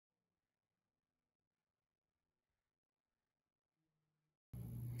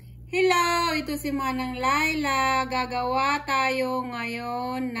Hello! Ito si Manang Laila. Gagawa tayo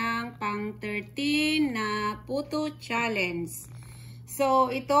ngayon ng pang 13 na puto challenge. So,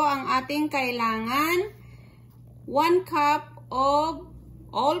 ito ang ating kailangan. 1 cup of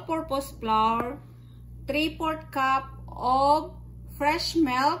all-purpose flour, 3/4 cup of fresh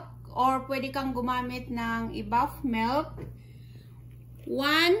milk or pwede kang gumamit ng i-buff milk,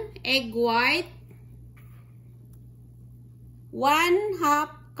 1 egg white,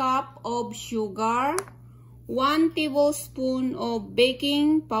 1/2 cup of sugar, 1 tablespoon of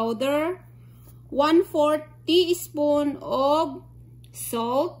baking powder, 1/4 teaspoon of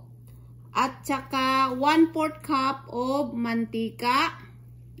salt, at saka 1/4 cup of mantika,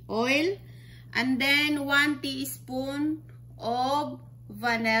 oil, and then 1 teaspoon of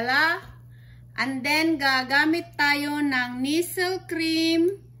vanilla, and then gagamit tayo ng Nestle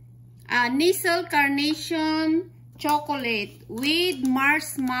Carnation chocolate with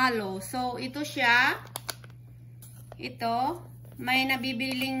marshmallow. So, ito siya. Ito. May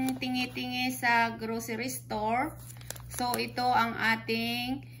nabibiling tingi-tingi sa grocery store. So, ito ang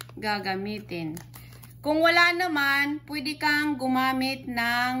ating gagamitin. Kung wala naman, pwede kang gumamit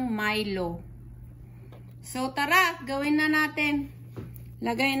ng Milo. So, tara, gawin na natin.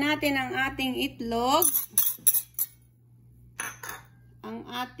 Lagay natin ang ating itlog. Ang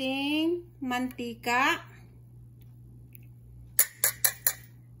ating mantika.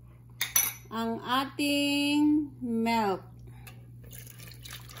 Ang ating milk.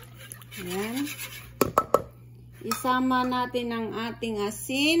 Ayan. Isama natin ang ating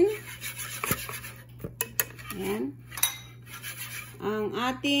asin. Ayan. Ang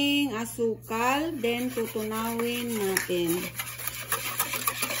ating asukal. Then, tutunawin natin.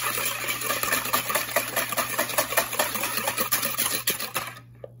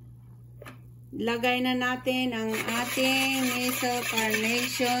 Lagay na natin ang ating Nestle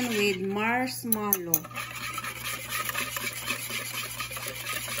Carnation with marshmallow.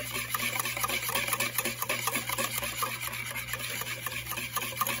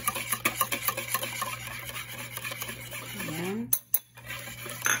 Ayan.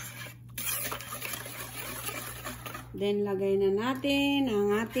 Then, lagay na natin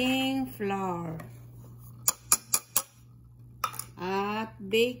ang ating flour. At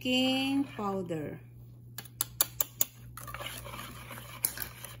baking powder.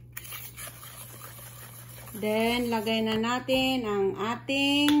 Then, lagay na natin ang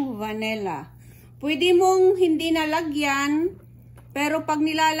ating vanilla. Pwede mong hindi nalagyan, pero pag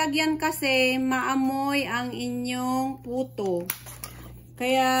nilalagyan kasi, maamoy ang inyong puto.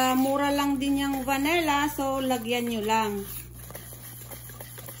 Kaya, mura lang din yung vanilla, so lagyan nyo lang.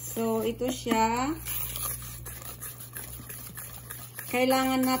 So, ito siya.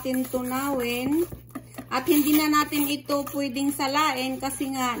 Kailangan natin tunawin at hindi na natin ito pwedeng salain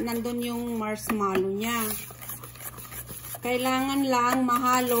kasi nga nandun yung marshmallow niya. Kailangan lang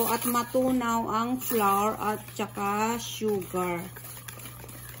mahalo at matunaw ang flour at saka sugar.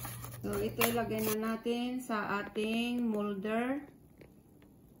 So, ito ilagay na natin sa ating molder.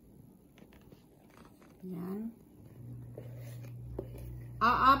 Yan.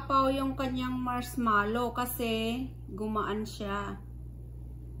 Aapaw yung kanyang marshmallow kasi gumaan siya.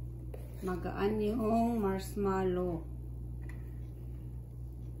 Magaan yung marshmallow.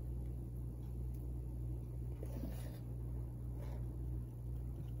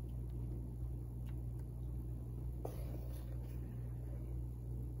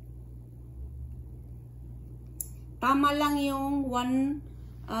 Tama lang yung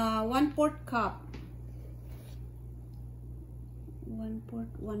 1/4 cup. 1/4,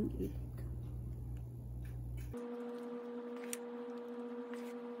 1/8.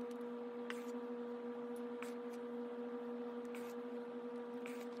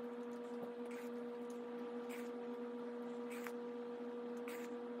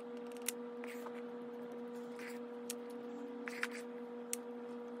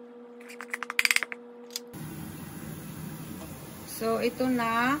 So, ito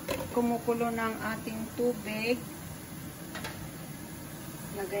na, kumukulo ng ating tubig.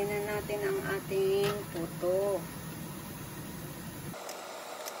 Lagay na natin ang ating puto.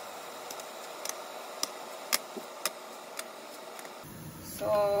 So,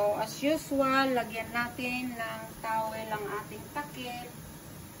 as usual, lagyan natin ng towel ang ating takip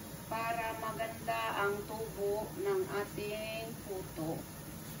para maganda ang tubo ng ating puto.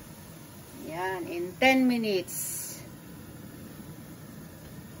 Yan, in 10 minutes.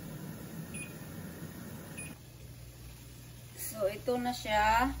 So, ito na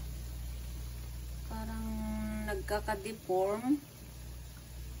siya. Parang nagkaka-deform.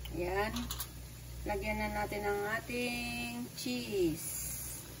 Ayan. Lagyan na natin ang ating cheese.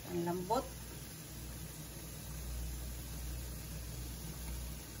 Ang lambot.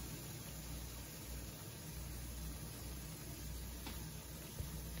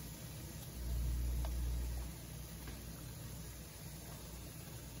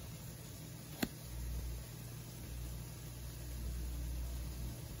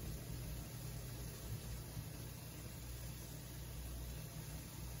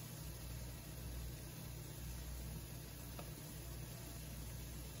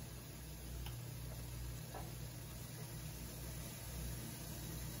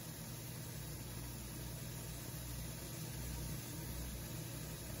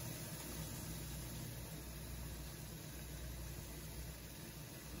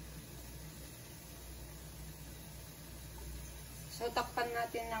 So, takpan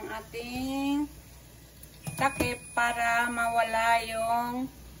natin ng ating takip para mawala yung,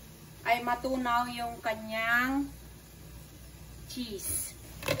 ay matunaw yung kanyang cheese.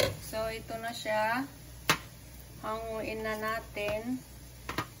 So, ito na siya. Hanguin na natin.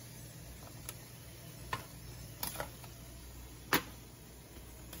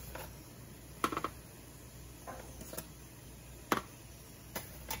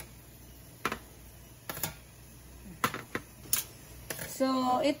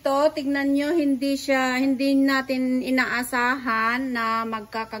 So, ito, tignan nyo, hindi natin inaasahan na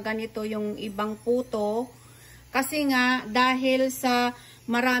magkakaganito yung ibang puto. Kasi nga, dahil sa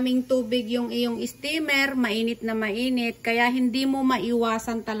maraming tubig yung iyong steamer, mainit na mainit, kaya hindi mo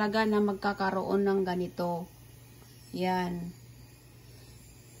maiwasan talaga na magkakaroon ng ganito. Yan.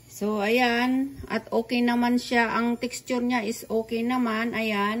 So, ayan. At okay naman siya. Ang texture niya is okay naman.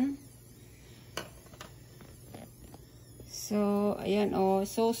 Ayan. So, ayan oh,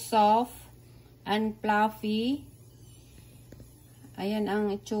 so soft and fluffy. Ayan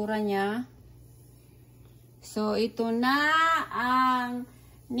ang itsura niya. So, ito na ang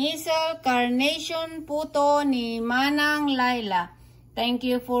Nestle Carnation puto ni Manang Laila. Thank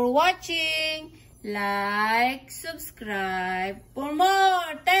you for watching. Like, subscribe for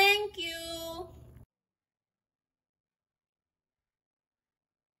more. Thank you.